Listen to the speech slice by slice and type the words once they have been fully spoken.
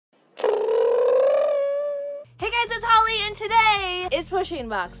it's Holly, and today is Pusheen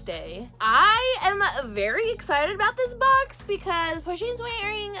Box Day. I am very excited about this box because Pusheen's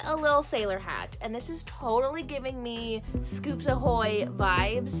wearing a little sailor hat, and this is totally giving me Scoops Ahoy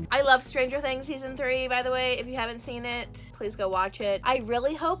vibes. I love Stranger Things Season 3, by the way. If you haven't seen it, please go watch it. I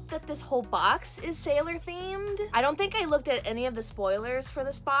really hope that this whole box is sailor themed. I don't think I looked at any of the spoilers for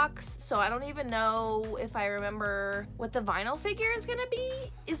this box, so I don't even know if I remember what the vinyl figure is gonna be.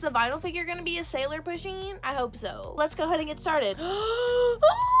 Is the vinyl figure gonna be a sailor Pusheen? I hope so. Let's go ahead and get started. Oh,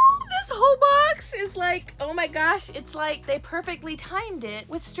 this whole box is like, oh my gosh, it's like they perfectly timed it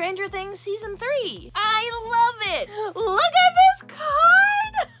with Stranger Things Season 3. I love it. Look at this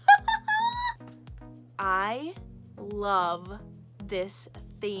card. I love this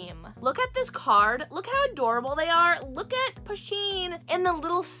theme. Look at this card. Look how adorable they are. Look at Pusheen in the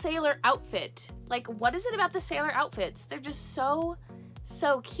little sailor outfit. Like, what is it about the sailor outfits? They're just so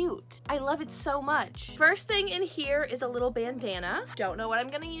cute. I love it so much. First thing in here is a little bandana. Don't know what I'm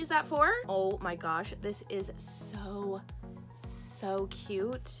gonna use that for. Oh my gosh, this is so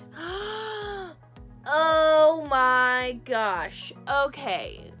cute. Oh my gosh.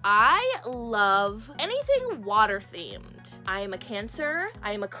 Okay, I love anything water themed. I am a Cancer,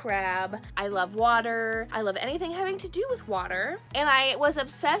 I am a crab, I love water, I love anything having to do with water, and I was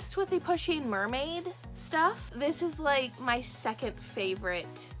obsessed with the Pusheen mermaid stuff. This is like my second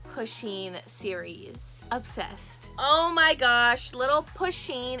favorite Pusheen series. Obsessed. Oh my gosh, little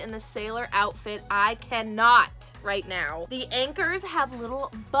Pusheen in the sailor outfit. I cannot right now. The anchors have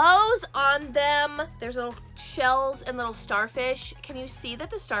little bows on them. There's little shells and little starfish. Can you see that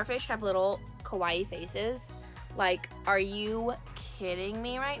the starfish have little kawaii faces? Like, are you kidding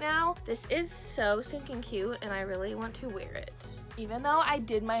me right now? This is so stinking cute, and I really want to wear it. Even though I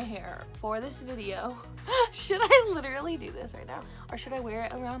did my hair for this video, should I literally do this right now? Or should I wear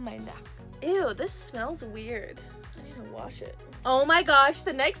it around my neck? Ew, this smells weird. I need to wash it. Oh my gosh,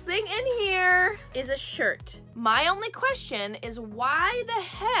 the next thing in here is a shirt. My only question is, why the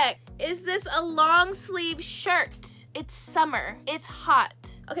heck is this a long sleeve shirt? It's summer. It's hot.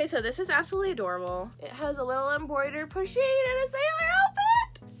 Okay, so this is absolutely adorable. It has a little embroidered Pusheen in a sailor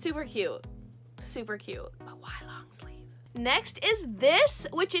outfit. Super cute. Super cute. But why long sleeve? Next is this,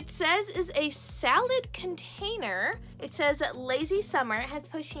 which it says is a salad container. It says that Lazy Summer has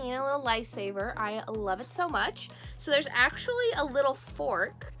Pusheen a little lifesaver. I love it so much. So there's actually a little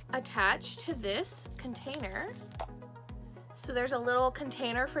fork attached to this container. So there's a little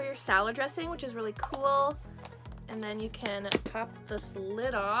container for your salad dressing, which is really cool. And then you can pop this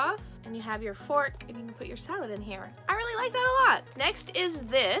lid off and you have your fork and you can put your salad in here. I really like that a lot. Next is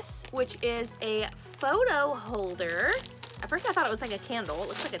this, which is a photo holder. At first I thought it was like a candle. It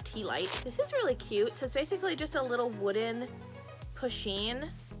looks like a tea light. This is really cute. So it's basically just a little wooden Pusheen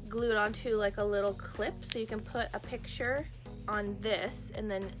glued onto like a little clip, so you can put a picture on this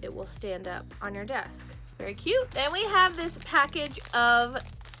and then it will stand up on your desk. Very cute. Then we have this package of,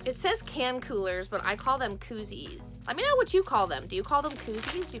 it says can coolers, but I call them koozies. Let me know what you call them. Do you call them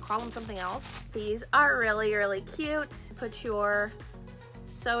koozies? Do you call them something else? These are really cute. Put your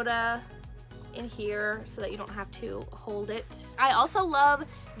soda in here so that you don't have to hold it. I also love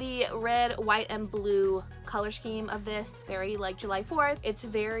the red, white, and blue color scheme of this. Very like July 4th. It's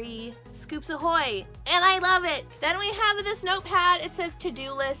very Scoops Ahoy, and I love it. Then we have this notepad. It says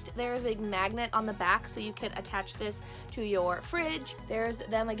to-do list. There's a big magnet on the back so you can attach this to your fridge. There's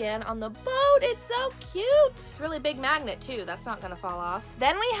them again on the boat. It's so cute. It's a really big magnet too. That's not gonna fall off.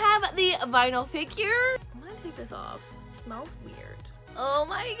 Then we have the vinyl figure. I'm gonna take this off. It smells weird. Oh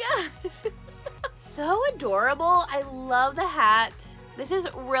my gosh. So adorable. I love the hat. This is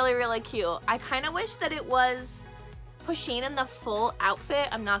really cute. I kind of wish that it was Pusheen in the full outfit.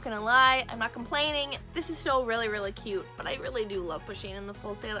 I'm not gonna lie. I'm not complaining. This is still really cute, but I really do love Pusheen in the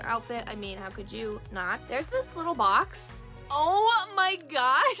full sailor outfit. I mean, how could you not? There's this little box. Oh my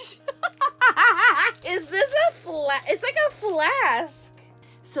gosh. Is this a flask? It's like a flask.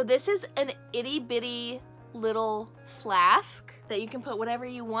 So this is an itty bitty little flask that you can put whatever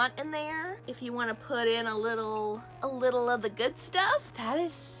you want in there. If you want to put in a little of the good stuff. That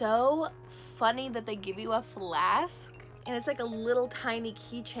is so funny that they give you a flask, and it's like a little tiny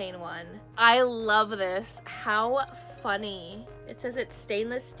keychain one. I love this. How funny. It says it's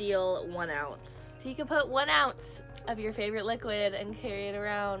stainless steel 1 ounce. So you can put 1 ounce of your favorite liquid and carry it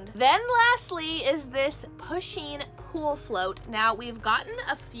around. Then lastly is this Pusheen pool float. Now we've gotten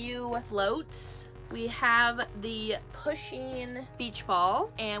a few floats. We have the Pusheen beach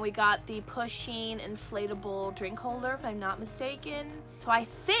ball, and we got the Pusheen inflatable drink holder, if I'm not mistaken. So I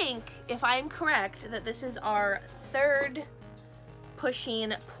think, if I'm correct, that this is our third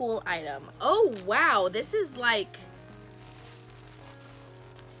Pusheen pool item. Oh wow, this is like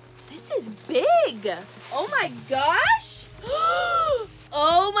This is big. Oh my gosh.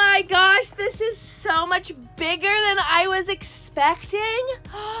 Oh my gosh, this is so much bigger than I was expecting.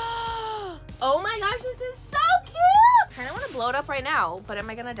 Oh my gosh, this is so cute. I kind of want to blow it up right now, but am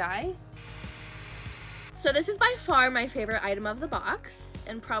I gonna die? So this is by far my favorite item of the box,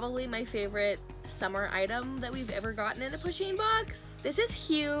 and probably my favorite summer item that we've ever gotten in a Pusheen box. This is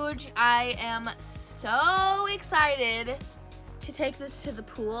huge. I am so excited to take this to the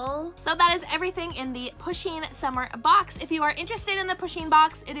pool. So that is everything in the Pusheen summer box. If you are interested in the Pusheen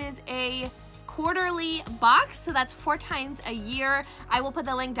box, it is a quarterly box, so that's 4 times a year. I will put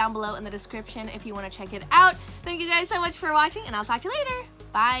the link down below in the description if you want to check it out. Thank you guys so much for watching, and I'll talk to you later.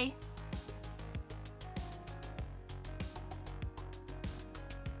 Bye.